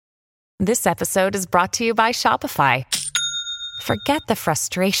This episode is brought to you by Shopify. Forget the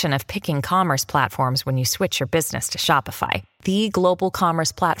frustration of picking commerce platforms when you switch your business to Shopify, the global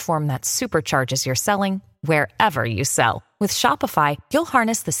commerce platform that supercharges your selling wherever you sell. With Shopify, you'll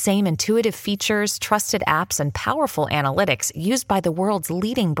harness the same intuitive features, trusted apps, and powerful analytics used by the world's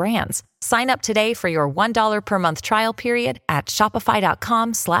leading brands. Sign up today for your $1 per month trial period at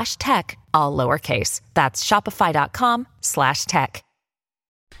shopify.com/tech, all lowercase. That's shopify.com/tech.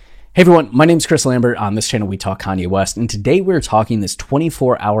 Hey everyone, my name's Chris Lambert. On this channel, we talk Kanye West, and today we're talking this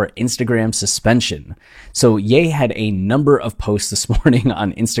 24-hour Instagram suspension. So Ye had a number of posts this morning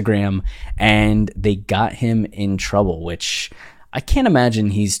on Instagram, and they got him in trouble, which I can't imagine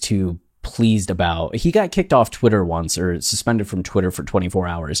he's too pleased about. He got kicked off Twitter once, or suspended from Twitter for 24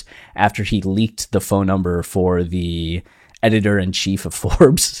 hours after he leaked the phone number for the editor-in-chief of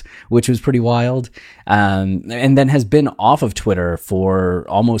Forbes, which was pretty wild, and then has been off of Twitter for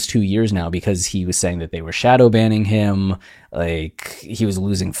almost 2 years now because he was saying that they were shadow banning him, like he was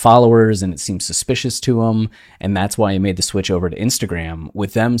losing followers and it seemed suspicious to him, and that's why he made the switch over to Instagram.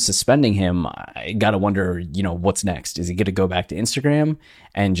 With them suspending him, I gotta wonder, what's next? Is he gonna go back to Instagram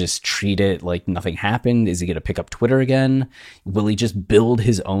and just treat it like nothing happened? Is he gonna pick up Twitter again? Will he just build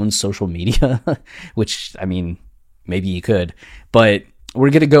his own social media? Which, I mean, maybe he could, but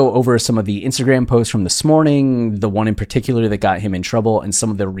we're going to go over some of the Instagram posts from this morning, the one in particular that got him in trouble, and some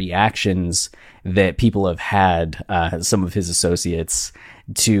of the reactions that people have had, some of his associates,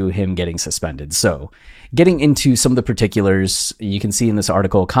 to him getting suspended. So getting into some of the particulars, you can see in this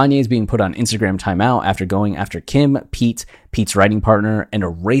article, Kanye is being put on Instagram timeout after going after Kim, Pete's writing partner, and a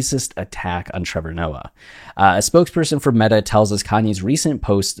racist attack on Trevor Noah. A spokesperson for Meta tells us Kanye's recent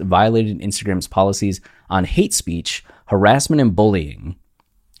posts violated Instagram's policies on hate speech, harassment, and bullying.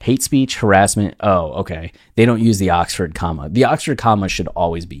 Hate speech, harassment. Oh, okay. They don't use the Oxford comma. The Oxford comma should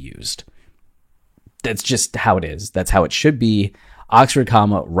always be used. That's just how it is. That's how it should be. Oxford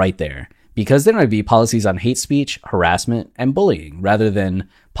comma right there. Because then it would be policies on hate speech, harassment, and bullying, rather than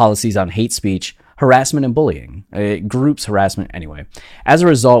policies on hate speech, harassment, and bullying. It groups harassment anyway. As a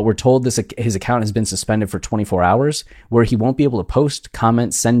result, we're told his account has been suspended for 24 hours, where he won't be able to post,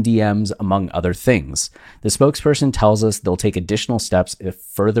 comment, send DMs, among other things. The spokesperson tells us they'll take additional steps if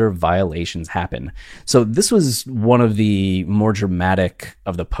further violations happen. So this was one of the more dramatic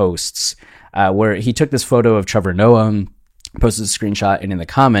of the posts, where he took this photo of Trevor Noah, posted a screenshot, and in the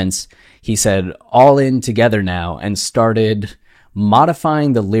comments, he said, "All in together now," and started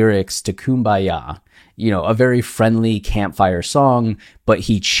modifying the lyrics to Kumbaya, a very friendly campfire song, but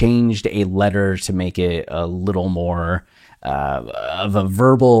he changed a letter to make it a little more of a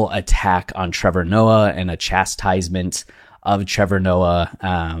verbal attack on Trevor Noah and a chastisement of Trevor Noah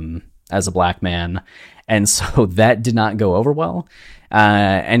as a black man. And so that did not go over well.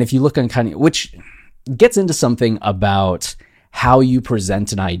 And if you look on Kanye, which gets into something about how you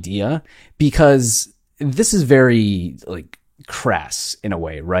present an idea, because this is very crass in a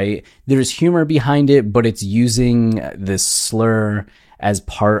way, right? There's humor behind it, but it's using this slur as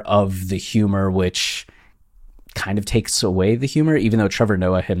part of the humor, which kind of takes away the humor, even though Trevor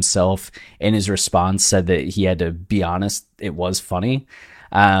Noah himself in his response said that he had to be honest, it was funny.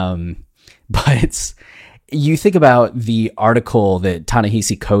 But you think about the article that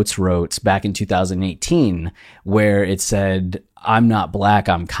Ta-Nehisi Coates wrote back in 2018, where it said, "I'm not black,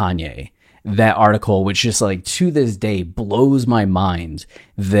 I'm Kanye." That article, which just to this day blows my mind,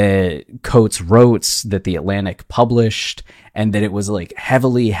 that Coates wrote, that the Atlantic published, and that it was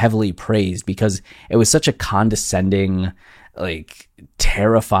heavily, heavily praised because it was such a condescending,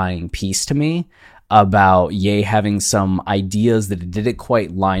 terrifying piece to me about Ye having some ideas that didn't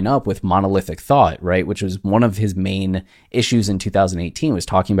quite line up with monolithic thought, right? Which was one of his main issues in 2018, was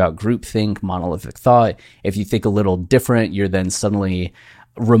talking about groupthink, monolithic thought. If you think a little different, you're then suddenly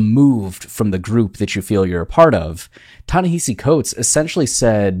removed from the group that you feel you're a part of. Ta-Nehisi Coates essentially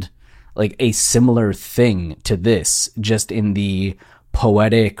said a similar thing to this, just in the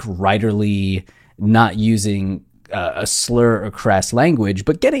poetic, writerly, not using a slur or crass language,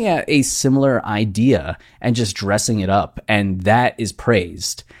 but getting at a similar idea and just dressing it up. And that is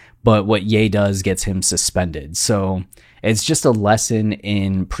praised. But what Ye does gets him suspended. So it's just a lesson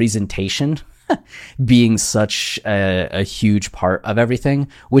in presentation being such a huge part of everything,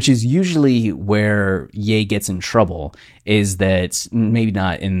 which is usually where Ye gets in trouble, is that maybe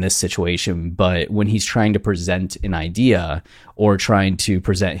not in this situation, but when he's trying to present an idea or trying to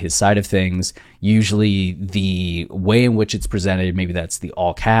present his side of things, usually the way in which it's presented, maybe that's the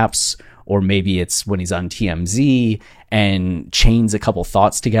all caps, or maybe it's when he's on TMZ and chains a couple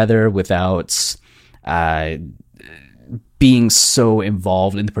thoughts together without being so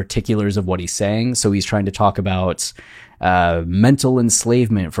involved in the particulars of what he's saying. So he's trying to talk about mental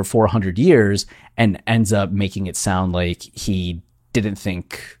enslavement for 400 years and ends up making it sound like he didn't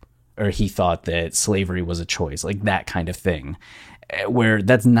think, or he thought that slavery was a choice, like that kind of thing, where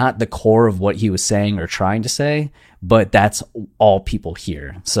that's not the core of what he was saying or trying to say, but that's all people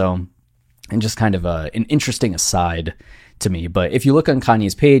hear. So, and just kind of an interesting aside to me. But if you look on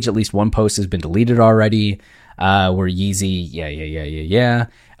Kanye's page, at least one post has been deleted already, where Yeezy, yeah.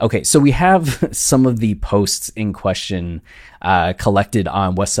 Okay, so we have some of the posts in question collected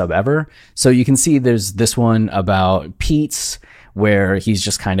on West Sub Ever. So you can see there's this one about Pete's, where he's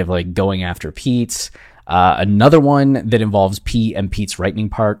just kind of like going after Pete's. Another one that involves Pete and Pete's writing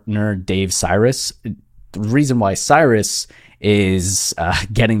partner, Dave Cyrus. The reason why Cyrus is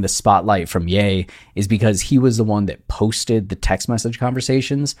getting the spotlight from Ye is because he was the one that posted the text message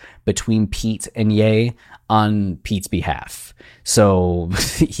conversations between Pete and Ye on Pete's behalf. So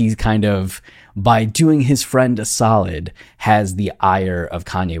he's kind of, by doing his friend a solid, has the ire of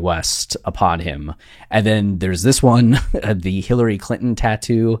Kanye West upon him. And then there's this one, the Hillary Clinton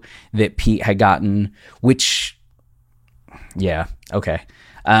tattoo that Pete had gotten, which, yeah, okay.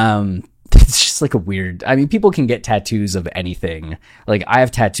 It's just like a weird, I mean, people can get tattoos of anything. Like, I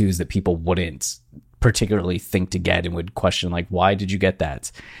have tattoos that people wouldn't particularly think to get and would question, like, why did you get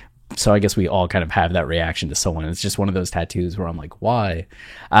that? So I guess we all kind of have that reaction to someone. It's just one of those tattoos where I'm like, why?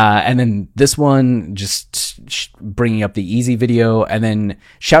 And then this one, just bringing up the Easy video, and then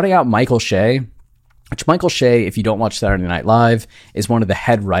shouting out Michael Shea, which Michael Shea, if you don't watch Saturday Night Live, is one of the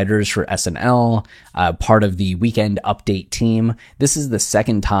head writers for SNL, part of the Weekend Update team. This is the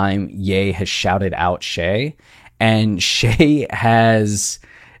second time Ye has shouted out Shea, and Shea has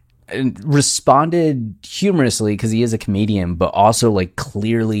responded humorously because he is a comedian, but also like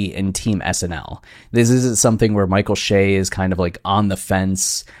clearly in team SNL. This isn't something where Michael Shea is kind of like on the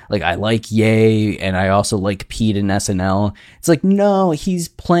fence, like, I like Ye and I also like Pete in SNL. It's like, no, he's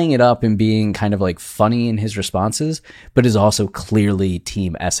playing it up and being kind of like funny in his responses, but is also clearly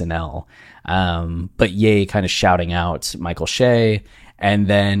team SNL. But Ye kind of shouting out Michael Shea, and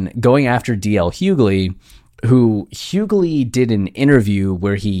then going after DL Hughley, who Hughley did an interview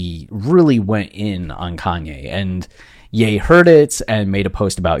where he really went in on Kanye, and Ye heard it and made a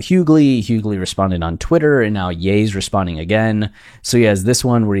post about Hughley. Hughley responded on Twitter, and now Ye's responding again. So he has this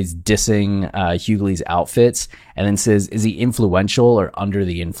one where he's dissing Hughley's outfits and then says, is he influential or under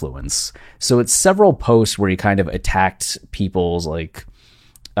the influence? So it's several posts where he kind of attacked people's like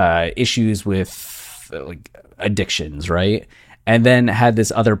issues with like addictions, right? And then had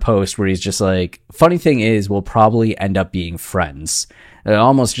this other post where he's just like, funny thing is, we'll probably end up being friends.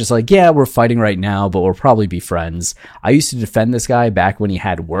 Almost just like, yeah, we're fighting right now, but we'll probably be friends. I used to defend this guy back when he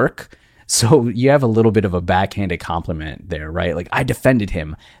had work. So you have a little bit of a backhanded compliment there, right? Like, I defended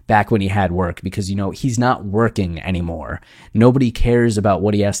him back when he had work because, you know, he's not working anymore. Nobody cares about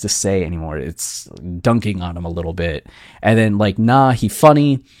what he has to say anymore. It's dunking on him a little bit. And then like, nah, he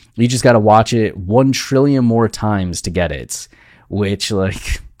funny. You just got to watch it 1 trillion more times to get it. Which,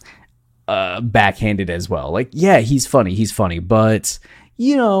 like, backhanded as well. Like, yeah, he's funny, but,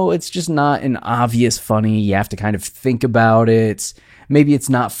 you know, it's just not an obvious funny. You have to kind of think about it. Maybe it's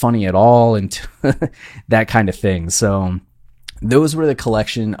not funny at all, and that kind of thing. So those were the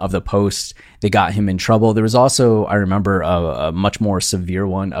collection of the posts that got him in trouble. There was also, I remember, a much more severe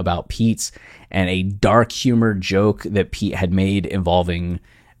one about Pete's and a dark humor joke that Pete had made involving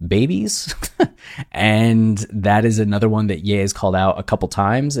babies. And that is another one that Ye has called out a couple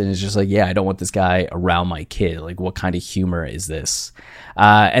times, and it's just like, yeah, I don't want this guy around my kid. Like, what kind of humor is this?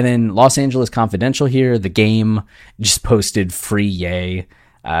 And then Los Angeles Confidential here, the game, just posted free Ye,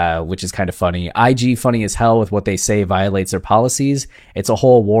 which is kind of funny. IG funny as hell with what they say violates their policies. It's a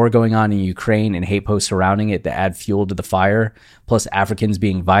whole war going on in Ukraine and hate posts surrounding it that add fuel to the fire, plus Africans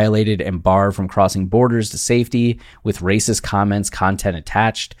being violated and barred from crossing borders to safety with racist comments, content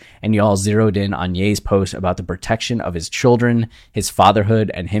attached. And y'all zeroed in on Ye's post about the protection of his children, his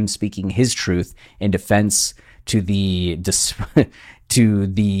fatherhood, and him speaking his truth in defense to the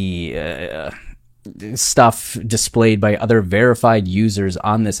stuff displayed by other verified users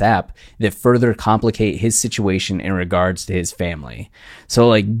on this app that further complicate his situation in regards to his family. So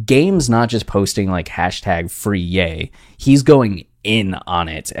like, Game's not just posting like hashtag free Ye, he's going in on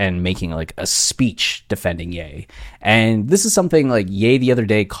it and making like a speech defending Ye. And this is something like Ye the other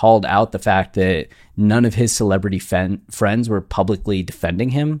day called out the fact that none of his celebrity friends were publicly defending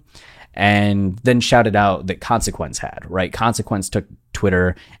him, and then shouted out that Consequence had, right? Consequence took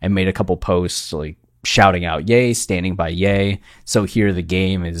Twitter and made a couple posts like shouting out Ye, standing by Ye. So here the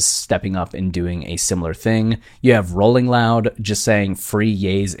game is stepping up and doing a similar thing. You have Rolling Loud just saying free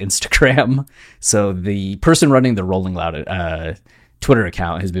Ye's Instagram. So the person running the Rolling Loud Twitter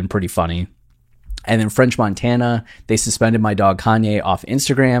account has been pretty funny. And then French Montana, they suspended my dog Kanye off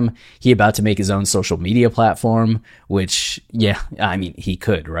Instagram. He about to make his own social media platform, which, yeah, I mean, he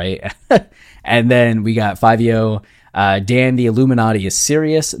could, right? And then we got Fivio, Dan, the Illuminati is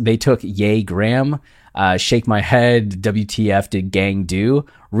serious. They took Ye Graham, Shake My Head, WTF did Gang do?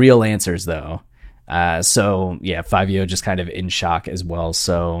 Real answers, though. So, yeah, Fivio just kind of in shock as well.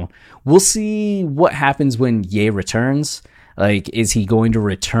 So we'll see what happens when Ye returns. Like, is he going to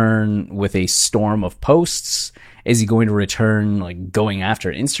return with a storm of posts? Is he going to return, like, going after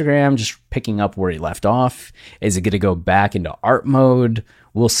Instagram, just picking up where he left off? Is it going to go back into art mode?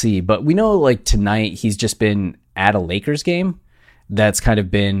 We'll see. But we know, like, tonight he's just been at a Lakers game. That's kind of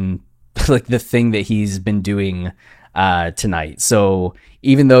been, like, the thing that he's been doing tonight. So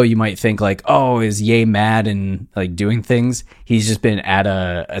even though you might think, like, oh, is Ye mad and, like, doing things? He's just been at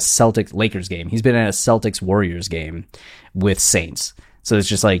a Celtics Lakers game. He's been at a Celtics Warriors game with Saints. So it's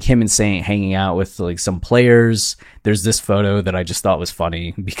just like him and Saint hanging out with, like, some players. There's this photo that I just thought was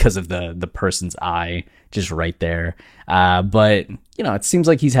funny because of the person's eye just right there. But, you know, it seems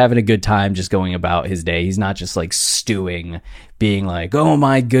like he's having a good time just going about his day. He's not just, like, stewing, being like, oh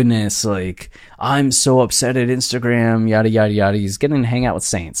my goodness, like, I'm so upset at Instagram, yada, yada, yada. He's getting to hang out with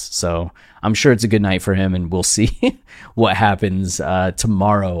Saints. So I'm sure it's a good night for him, and we'll see what happens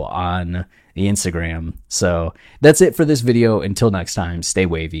tomorrow on the Instagram. So that's it for this video. Until next time, stay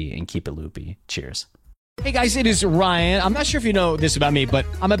wavy and keep it loopy. Cheers. Hey guys, it is Ryan. I'm not sure if you know this about me, but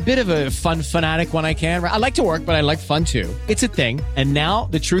I'm a bit of a fun fanatic when I can. I like to work, but I like fun too. It's a thing. And now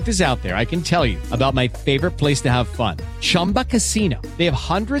the truth is out there. I can tell you about my favorite place to have fun. Chumba Casino. They have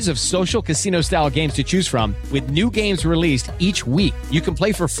hundreds of social casino style games to choose from with new games released each week. You can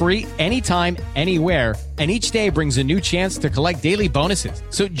play for free anytime, anywhere. And each day brings a new chance to collect daily bonuses.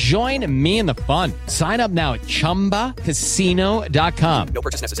 So join me in the fun. Sign up now at ChumbaCasino.com. No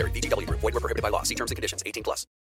purchase necessary. VGW Group. Void where prohibited by law. See terms and conditions. 18+.